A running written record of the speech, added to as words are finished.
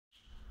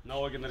Now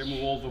we're gonna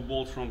remove all the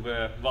bolts from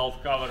the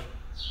valve cover,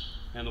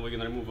 and we're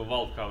gonna remove the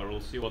valve cover.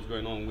 We'll see what's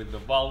going on with the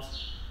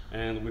valves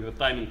and with the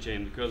timing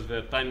chain, because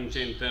the timing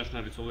chain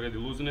tensioner is already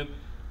loosened,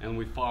 and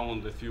we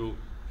found a few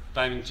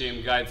timing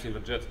chain guides in the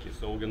jet ski.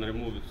 So we're gonna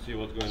remove it to see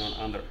what's going on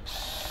under.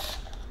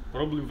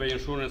 Probably the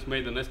insurance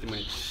made an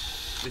estimate.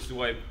 This is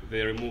why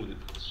they removed it.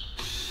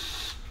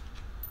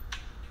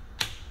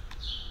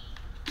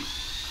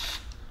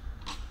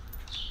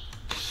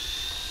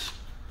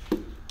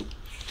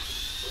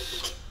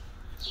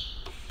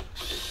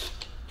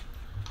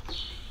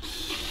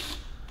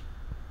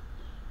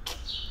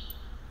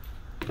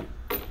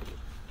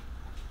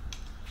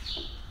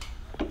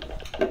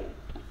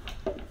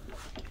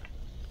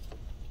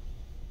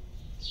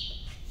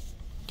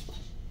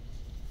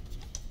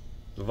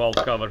 The valve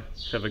cover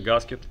have a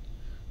gasket.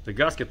 The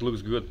gasket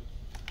looks good,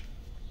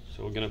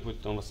 so we're gonna put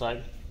it on the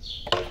side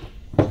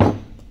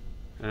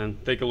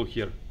and take a look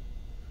here.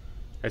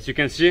 As you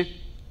can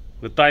see,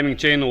 the timing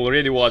chain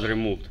already was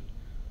removed,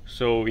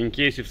 so in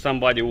case if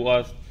somebody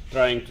was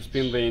trying to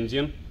spin the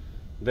engine,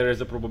 there is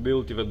a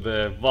probability that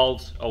the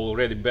valves are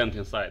already bent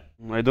inside.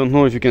 I don't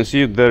know if you can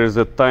see it, there is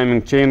a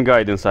timing chain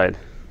guide inside.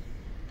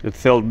 It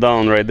fell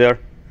down right there,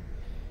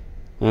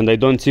 and I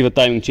don't see the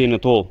timing chain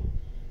at all.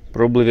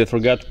 Probably they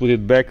forgot to put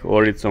it back,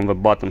 or it's on the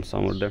bottom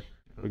somewhere there.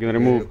 We're gonna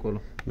remove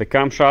the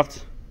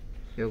camshafts.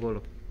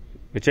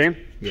 The chain?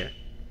 Yeah.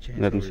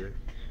 Let me see.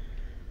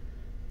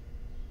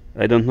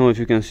 I don't know if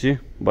you can see,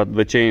 but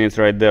the chain is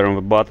right there on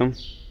the bottom.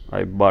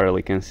 I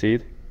barely can see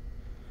it.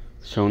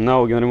 So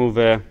now we're gonna remove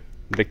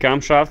the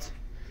camshafts,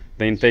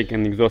 the intake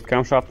and exhaust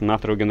camshaft, and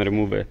after we're gonna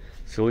remove the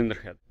cylinder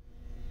head.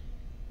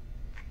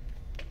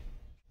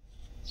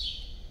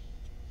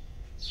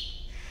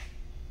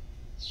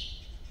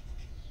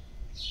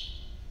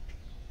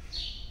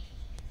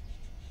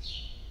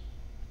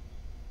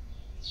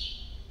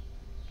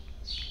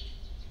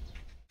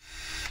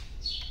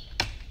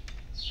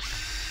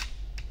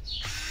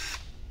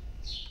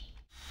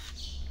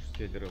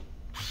 Федерал.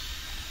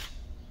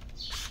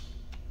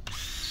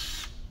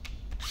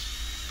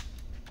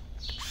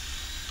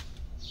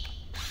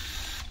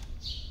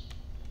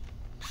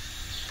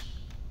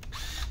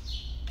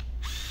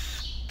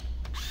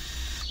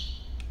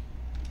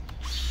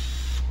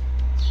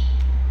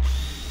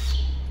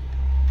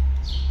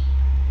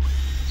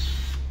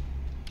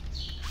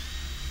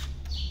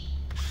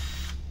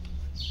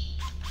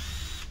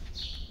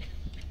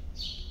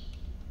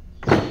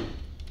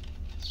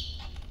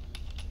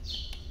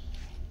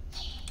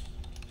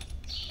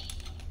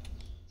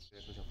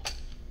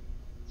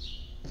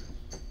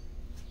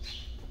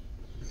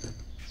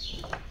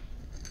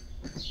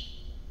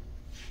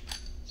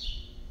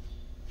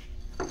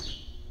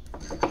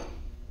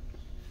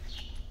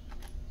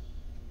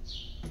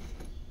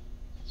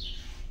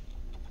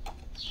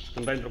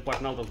 Когда не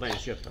пропахнал, то знаешь,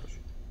 щет, короче.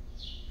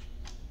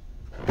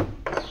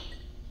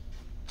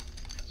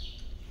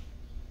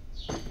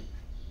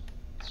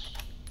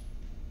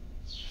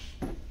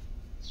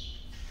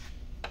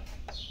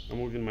 I'm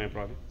moving my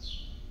product.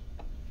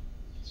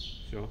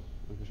 Все,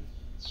 покажи.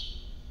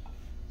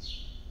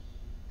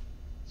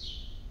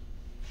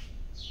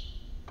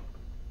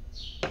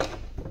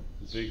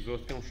 The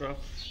exhaust camshaft.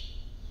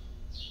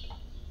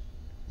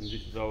 And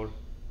this is our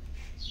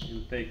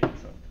intake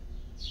camshaft.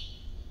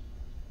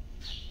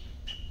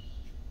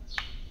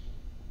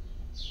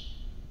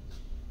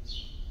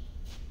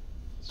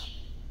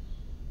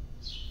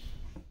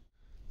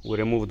 We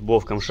removed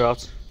both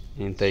camshafts,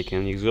 intake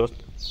and exhaust,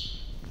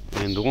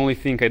 and the only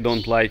thing I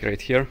don't like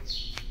right here,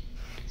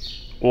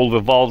 all the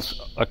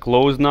valves are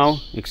closed now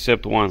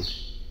except one.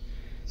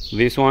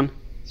 This one,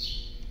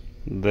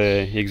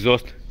 the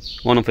exhaust,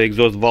 one of the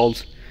exhaust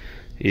valves,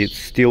 it's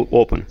still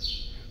open.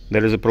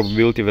 There is a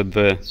probability that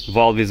the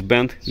valve is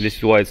bent. This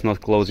is why it's not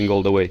closing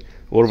all the way,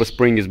 or the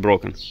spring is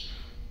broken.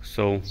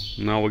 So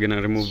now we're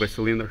gonna remove the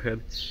cylinder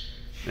head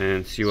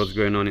and see what's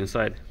going on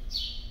inside.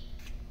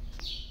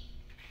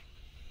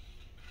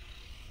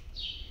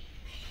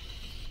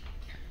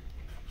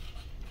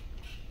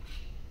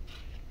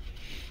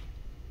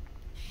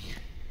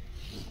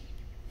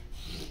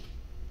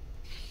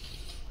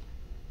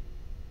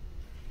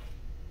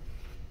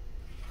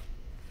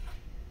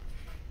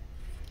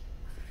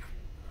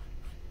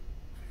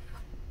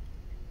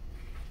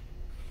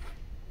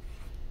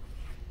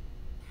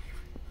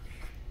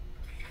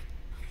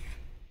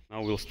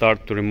 Now we'll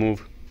start to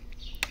remove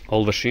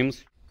all the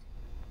shims.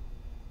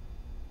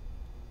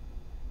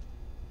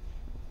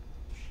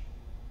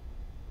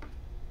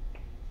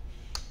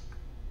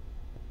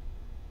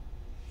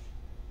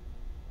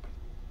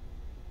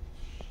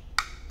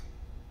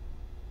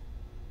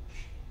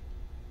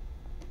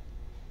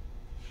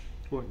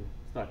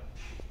 Start.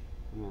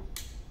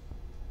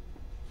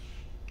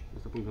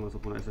 Esta punta não se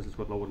põe, essa se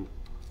escuta lá o urmo.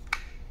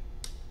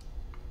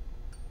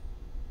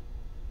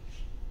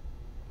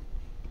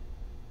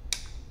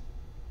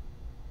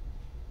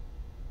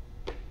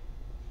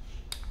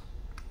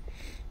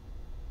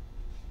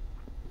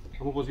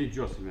 Am văzut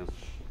jos imens,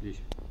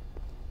 aici.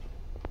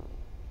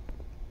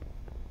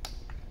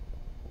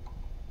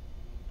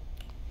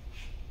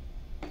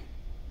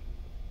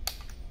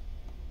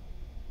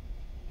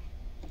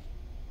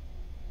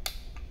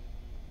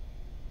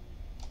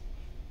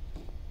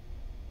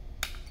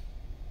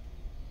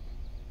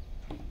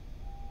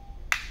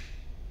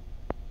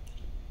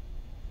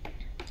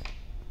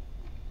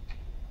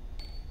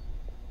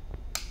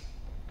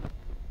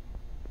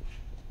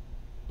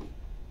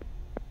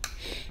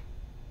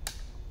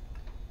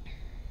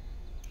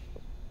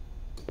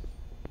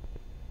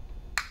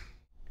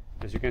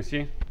 As you can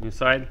see,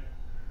 inside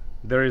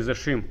there is a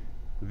shim.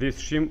 This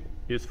shim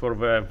is for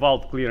the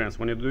valve clearance.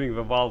 When you're doing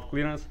the valve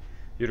clearance,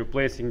 you're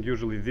replacing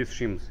usually these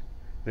shims.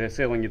 They're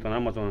selling it on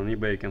Amazon and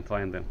eBay, you can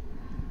find them.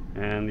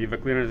 And if the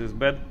clearance is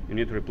bad, you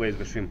need to replace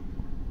the shim.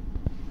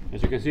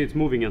 As you can see, it's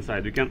moving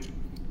inside. You can...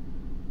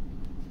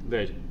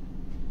 There.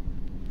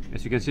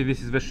 As you can see,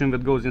 this is the shim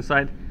that goes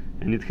inside,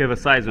 and it have a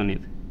size on it.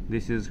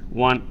 This is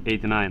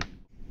 189.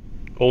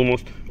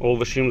 Almost all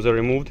the shims are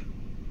removed.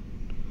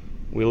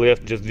 We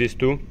left just these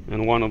two,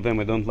 and one of them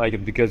I don't like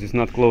it because it's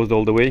not closed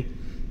all the way.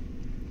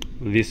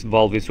 This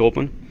valve is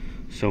open,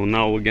 so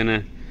now we're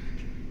gonna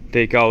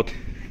take out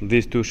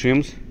these two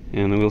shims,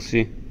 and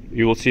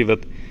you will see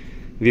that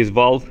this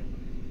valve,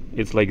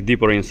 it's like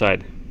deeper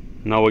inside.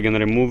 Now we're gonna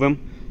remove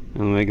them,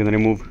 and we're gonna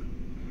remove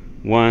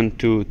 1,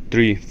 2,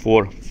 3,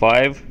 4,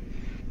 5,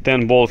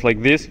 10 bolts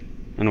like this,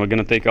 and we're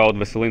gonna take out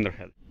the cylinder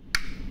head.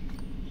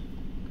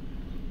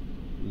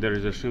 There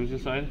is a shims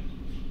inside.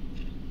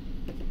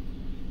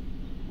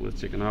 Let's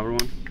check another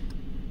one.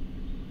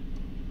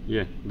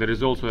 Yeah, there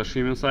is also a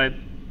shim inside.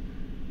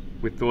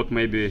 We thought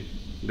maybe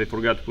they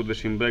forgot to put the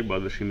shim back, but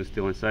the shim is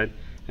still inside.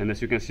 And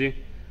as you can see,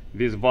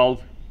 this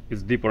valve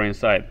is deeper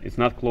inside. It's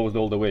not closed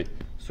all the way.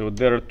 So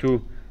there are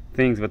two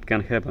things that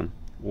can happen.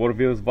 Or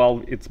this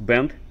valve it's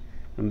bent,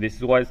 and this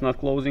is why it's not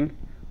closing,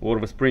 or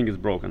the spring is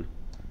broken.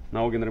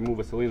 Now we're gonna remove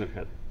the cylinder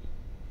head.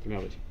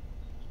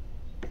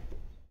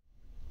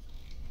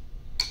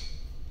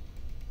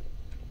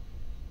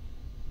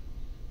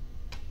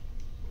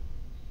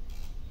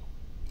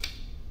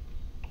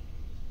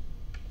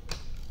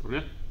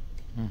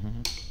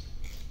 Mm-hmm.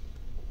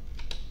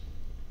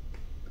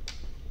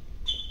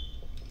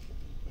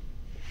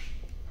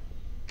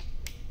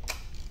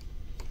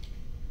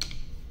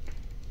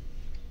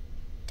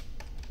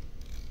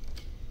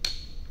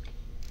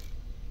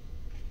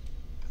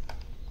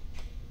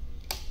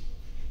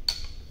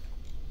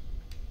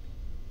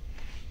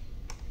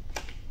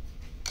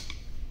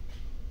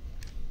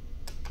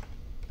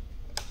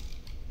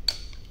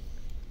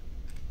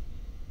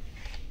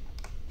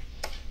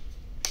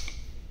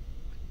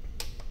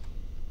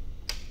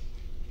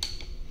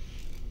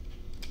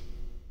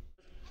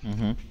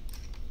 Mm-hmm.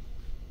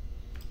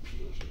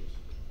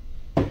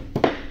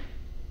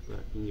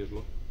 Так, не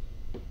зло.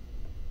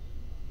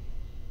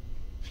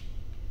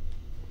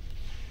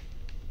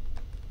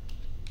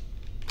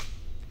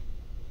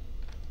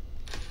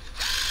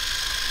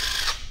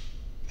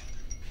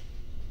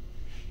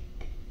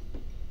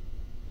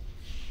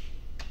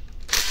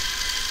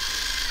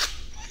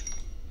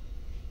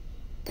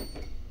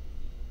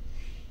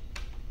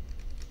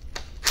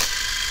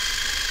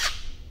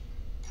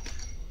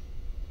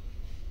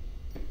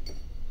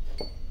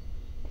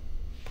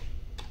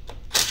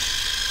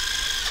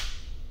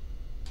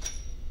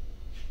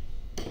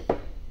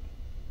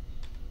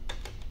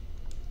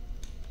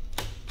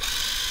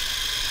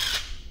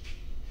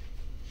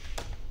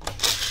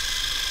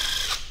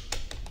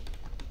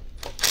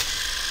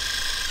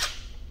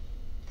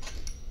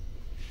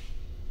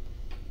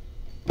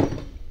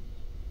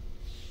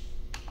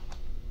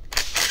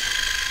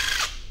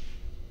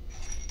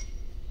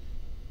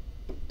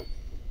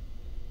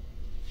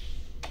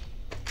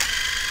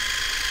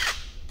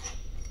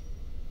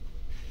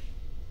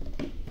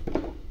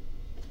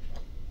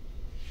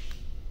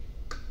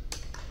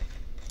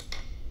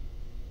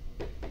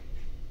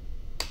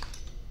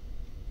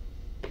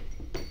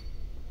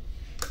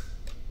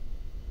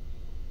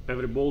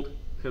 Every bolt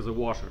has a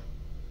washer.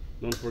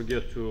 Don't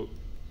forget to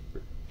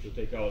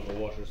take out the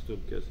washers too,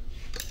 because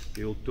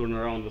you'll turn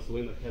around the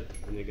cylinder head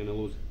and you're gonna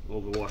lose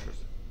all the washers.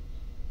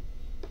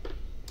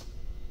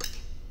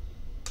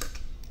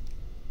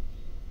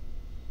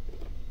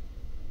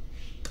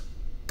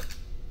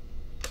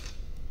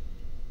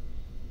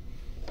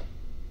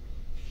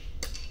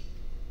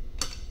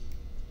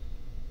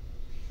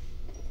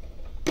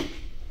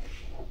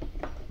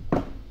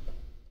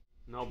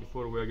 Now,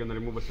 before we are gonna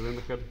remove the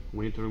cylinder head,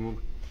 we need to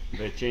remove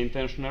the chain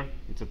tensioner.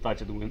 It's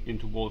attached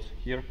into bolts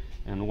here,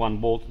 and one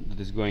bolt that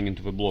is going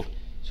into the block.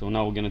 So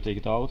now we're gonna take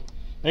it out.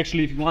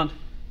 Actually, if you want,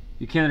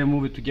 you can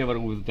remove it together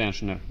with the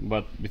tensioner,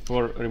 but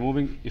before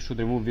removing, you should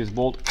remove this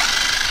bolt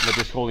that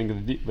is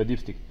holding the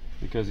dipstick,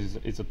 because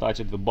it's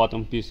attached the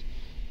bottom piece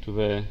to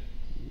the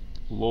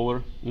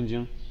lower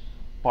engine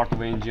part of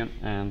the engine,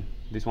 and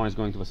this one is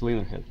going to the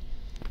cylinder head.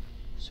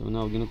 So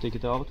now we're gonna take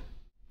it out.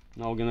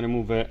 Now we're gonna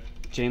remove the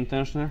chain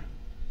tensioner.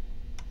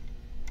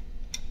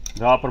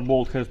 The upper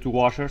bolt has two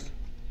washers.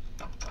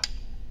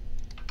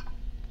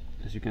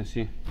 As you can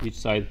see, each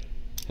side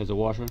has a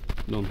washer,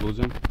 don't lose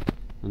them,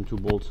 and two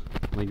bolts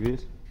like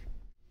this.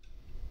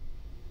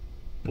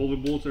 All the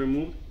bolts are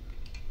removed.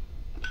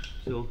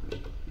 So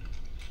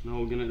now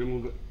we're gonna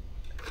remove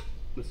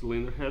the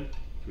cylinder head.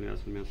 This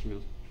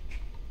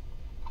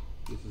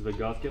is the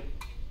gasket.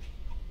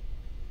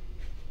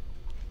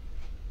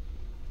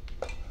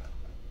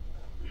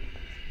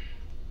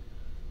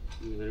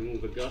 I'm gonna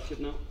remove the gasket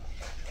now.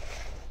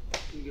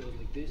 It goes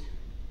like this.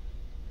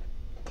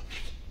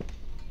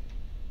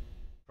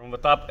 From the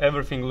top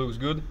everything looks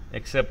good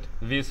except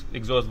this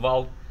exhaust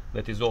valve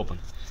that is open.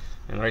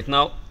 And right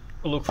now,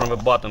 look from the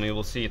bottom, you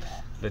will see it,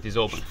 that is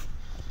open.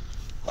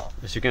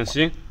 As you can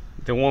see,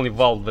 the only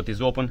valve that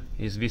is open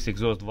is this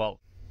exhaust valve.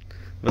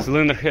 The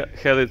cylinder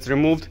head is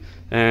removed,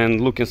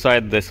 and look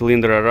inside, the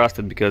cylinder are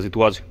rusted because it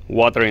was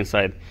water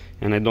inside,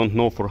 and I don't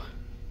know, for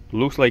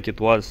looks like it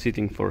was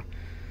sitting for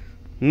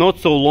not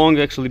so long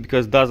actually,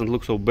 because it doesn't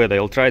look so bad.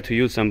 I'll try to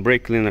use some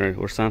brake cleaner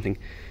or something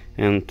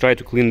and try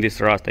to clean this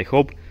rust. I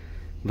hope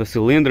the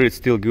cylinder is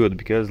still good,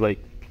 because like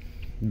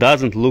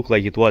doesn't look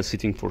like it was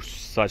sitting for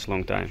such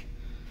long time.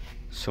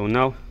 So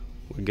now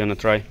we're gonna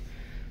try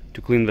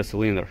to clean the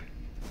cylinder.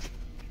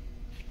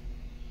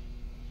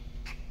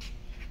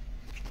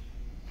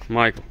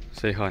 Michael,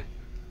 say hi.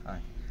 Hi.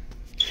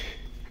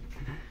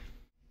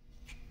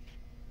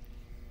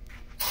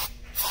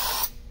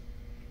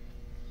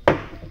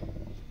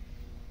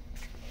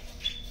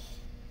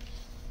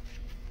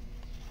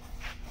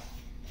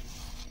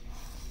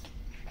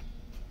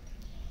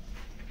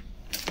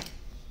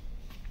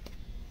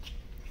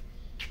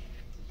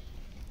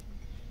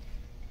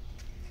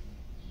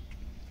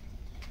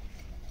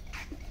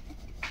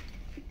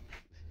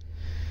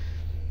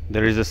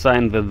 There is a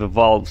sign that the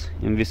valves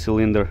in this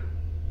cylinder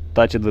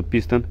touched the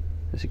piston.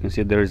 As you can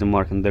see, there is a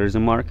mark and there is a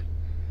mark.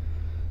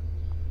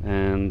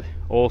 And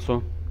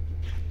also,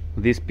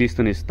 this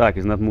piston is stuck,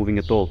 is not moving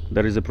at all.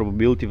 There is a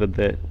probability that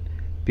the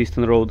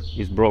piston rod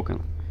is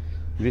broken.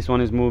 This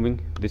one is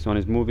moving, this one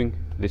is moving,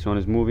 this one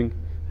is moving,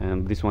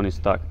 and this one is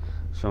stuck.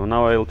 So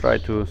now I will try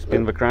to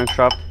spin the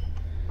crankshaft,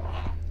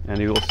 and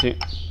you will see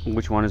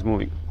which one is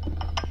moving.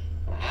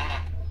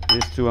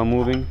 These two are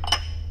moving.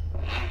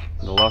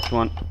 The last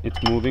one, it's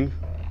moving,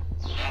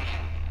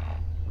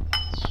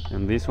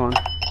 and this one,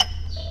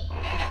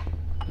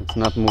 it's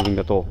not moving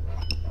at all.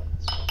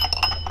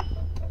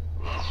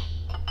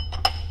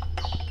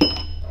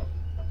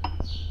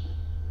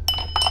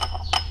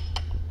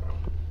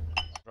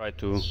 Try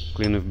to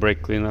clean with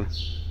brake cleaner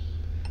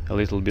a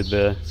little bit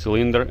the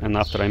cylinder, and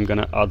after I'm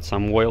gonna add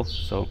some oil,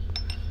 so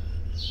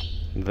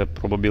the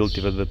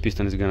probability that the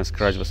piston is gonna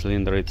scratch the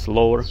cylinder it's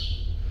lower.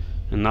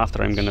 And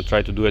after I'm gonna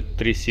try to do a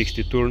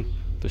 360 turn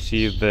to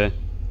see if the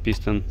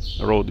piston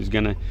rod is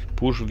gonna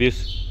push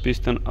this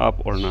piston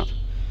up or not.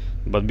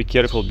 But be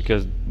careful,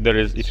 because there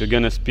is, if you're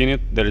gonna spin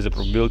it, there is a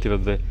probability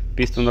that the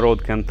piston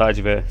rod can touch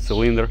the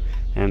cylinder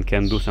and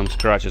can do some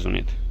scratches on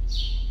it.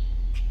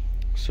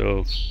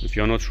 So if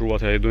you're not sure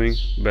what you're doing,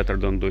 better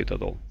don't do it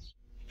at all.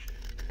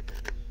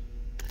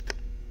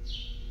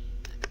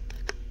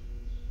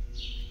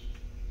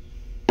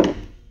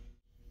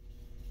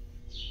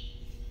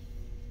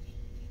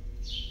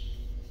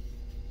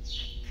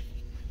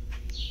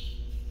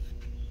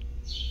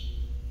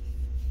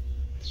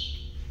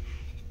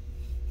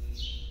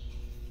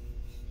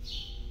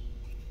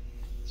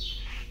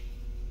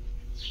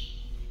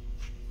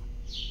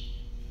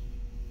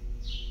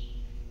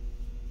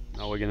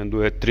 Now we're gonna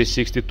do a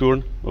 360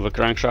 turn of the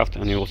crankshaft,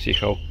 and you will see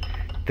how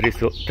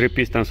three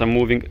pistons are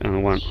moving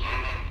and one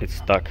is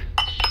stuck.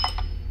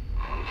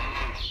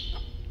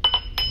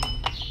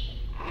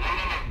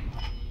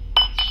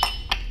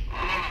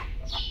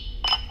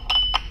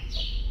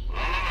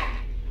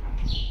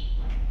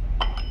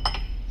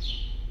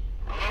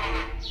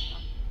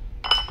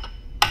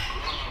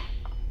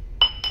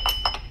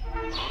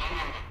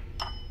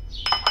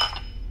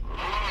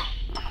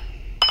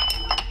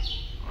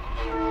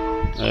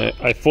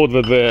 I thought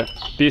that the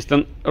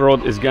piston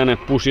rod is gonna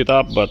push it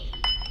up, but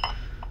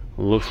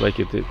looks like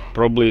it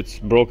probably it's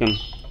broken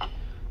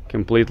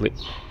completely.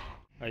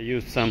 I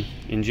used some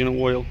engine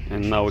oil,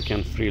 and now we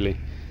can freely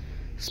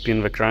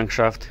spin the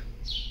crankshaft,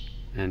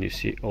 and you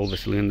see all the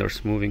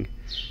cylinders moving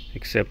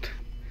except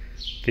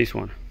this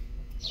one.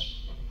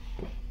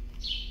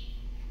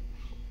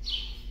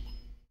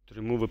 To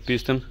remove a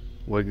piston,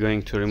 we're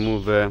going to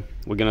remove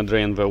we're gonna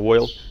drain the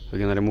oil, we're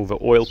gonna remove the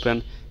oil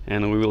pan,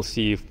 and we will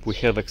see if we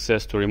have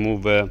access to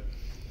remove the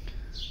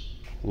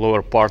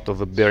lower part of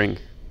the bearing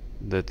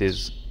that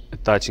is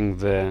attaching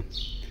the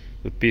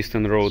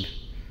piston rod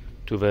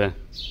to the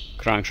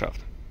crankshaft.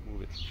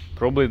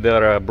 Probably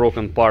there are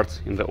broken parts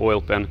in the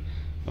oil pan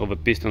of the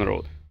piston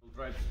rod. I'll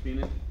try to spin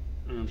it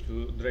and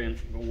to drain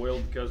the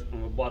oil, because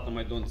on the bottom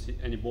I don't see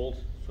any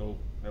bolts, so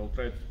I will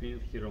try to spin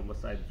it. Here on the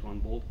side it's one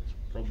bolt,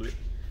 probably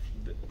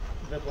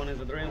that one is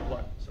the drain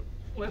plug. So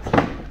let's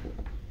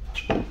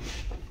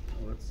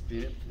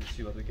spin it and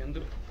see what we can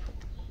do.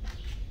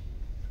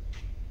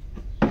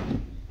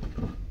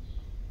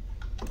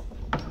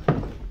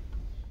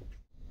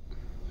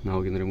 Now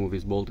we're gonna remove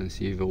this bolt and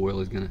see if the oil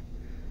is gonna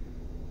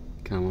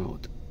come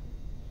out.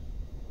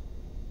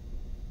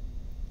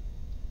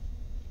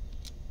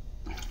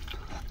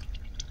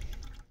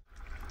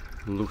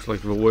 Looks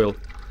like the oil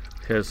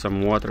has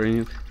some water in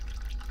it.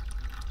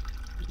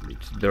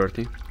 It's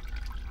dirty.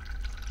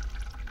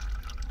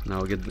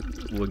 Now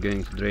we're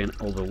going to drain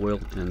all the oil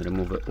and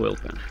remove the oil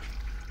pan.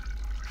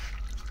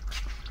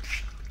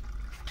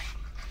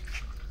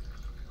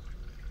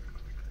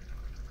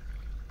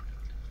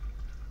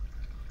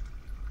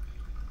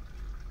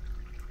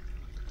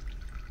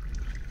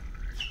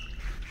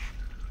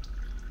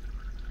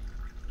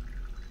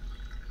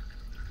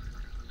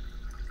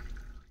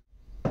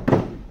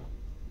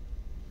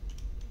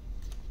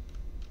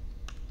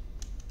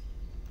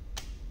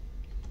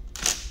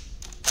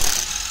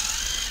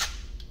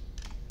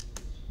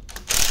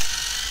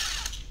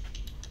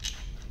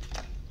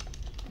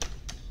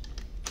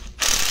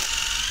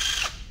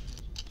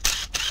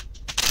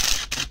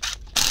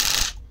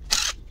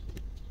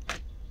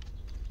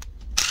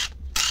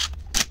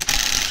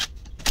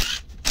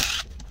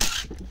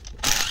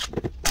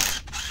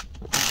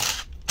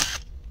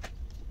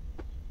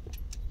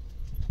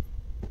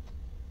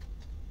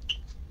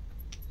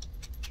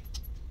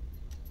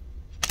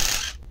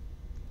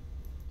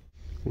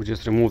 We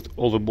just removed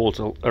all the bolts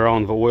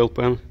around the oil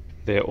pan.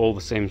 They're all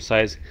the same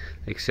size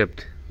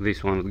except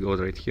this one that goes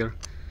right here.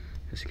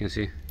 As you can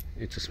see,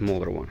 it's a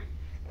smaller one.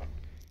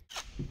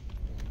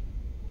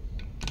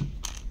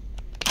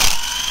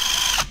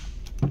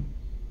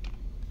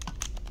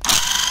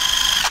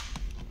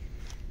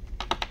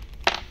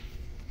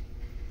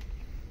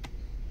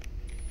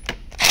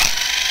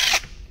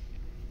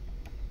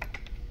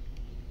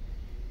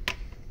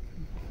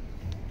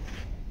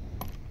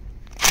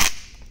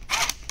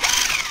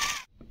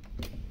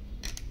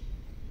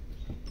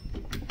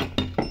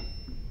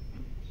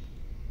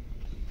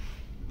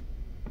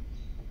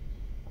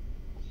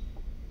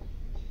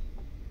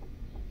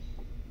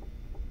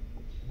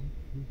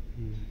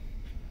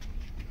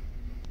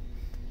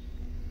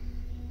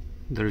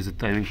 There is a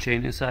timing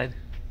chain inside,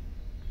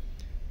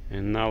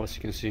 and now, as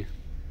you can see,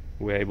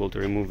 we're able to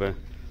remove a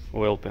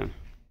oil pan.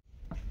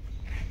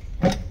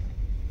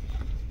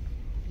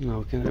 Now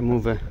we can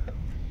remove the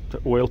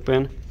oil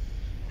pan,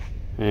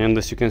 and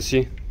as you can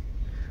see,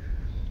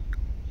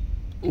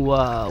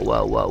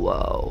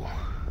 wow.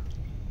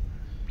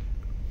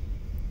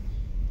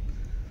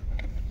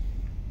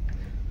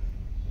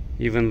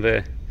 Even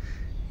the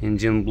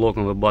engine block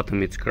on the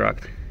bottom, it's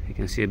cracked. You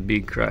can see a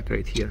big crack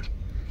right here.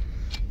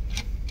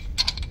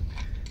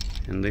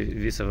 And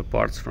these are the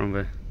parts from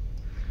the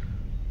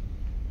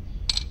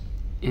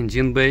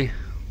engine bay.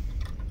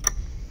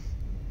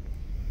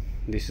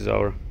 This is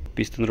our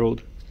piston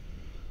rod.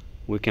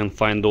 We can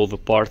find all the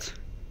parts,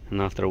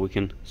 and after we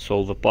can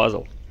solve the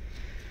puzzle.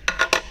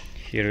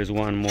 Here is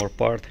one more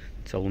part.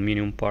 It's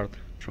aluminum part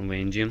from the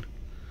engine.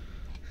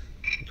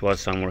 It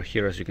was somewhere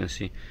here, as you can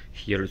see.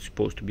 Here it's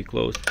supposed to be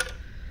closed.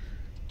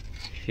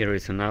 Here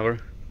is another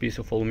piece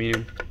of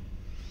aluminum,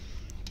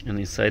 and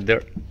inside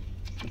there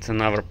it's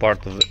another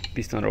part of the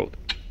piston rod.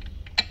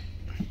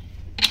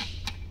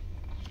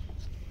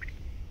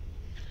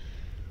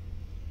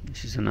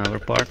 This is another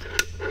part.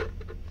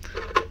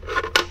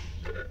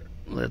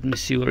 Let me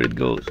see where it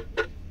goes.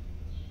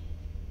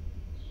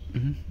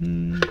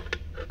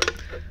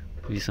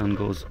 This one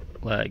goes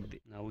like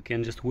this. Now we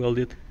can just weld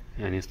it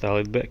and install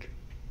it back.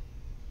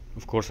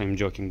 Of course, I'm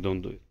joking,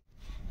 don't do it.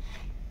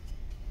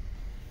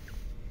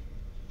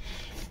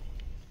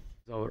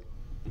 Our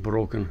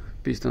broken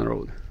piston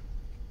rod.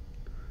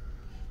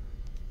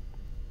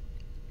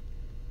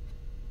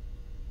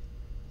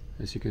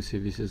 As you can see,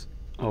 this is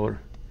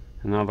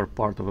another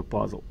part of a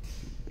puzzle.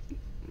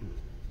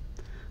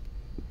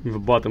 The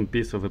bottom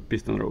piece of a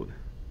piston rod.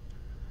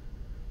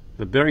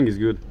 The bearing is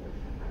good.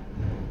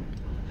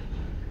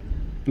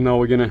 Now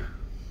we're gonna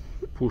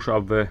push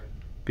up the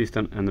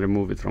piston and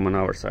remove it from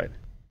another side.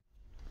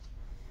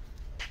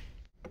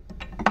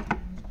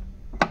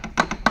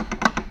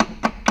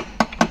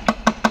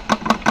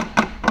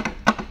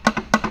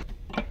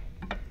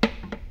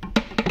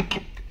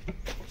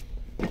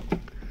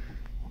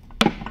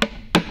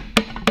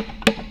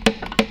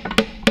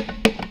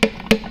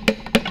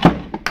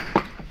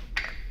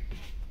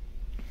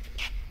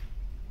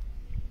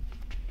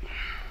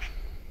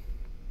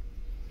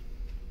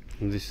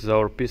 And this is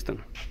our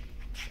piston.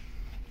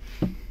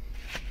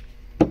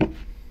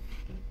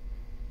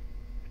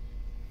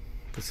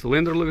 The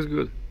cylinder looks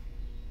good.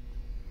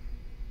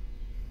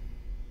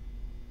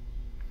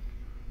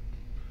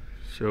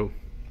 So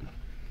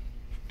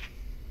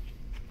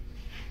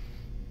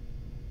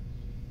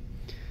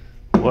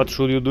what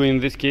should you do in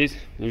this case?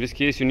 In this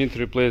case you need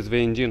to replace the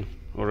engine,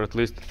 or at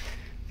least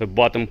the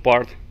bottom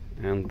part,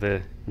 and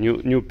the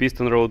new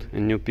piston rod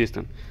and new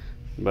piston.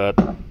 But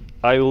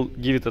I will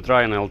give it a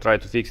try, and I'll try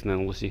to fix it,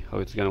 and we'll see how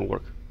it's gonna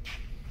work.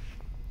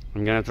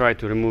 I'm gonna try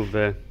to remove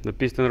the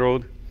piston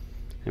rod.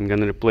 I'm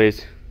gonna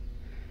replace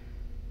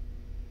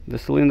the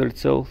cylinder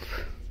itself.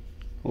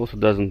 Also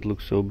doesn't look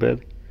so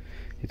bad.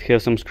 It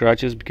has some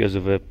scratches because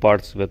of the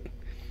parts that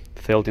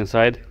fell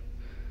inside,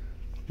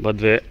 but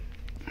the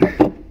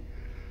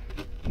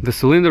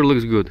cylinder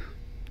looks good.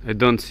 I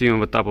don't see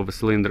on the top of the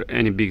cylinder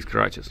any big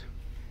scratches.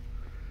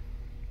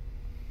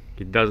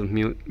 It doesn't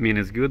mean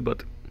it's good,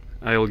 but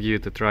I will give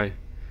it a try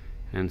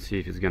and see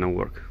if it's gonna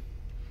work.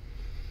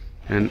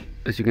 And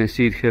as you can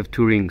see, it have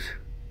two rings,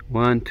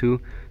 1, 2,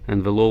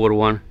 and the lower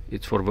one,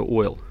 it's for the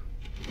oil.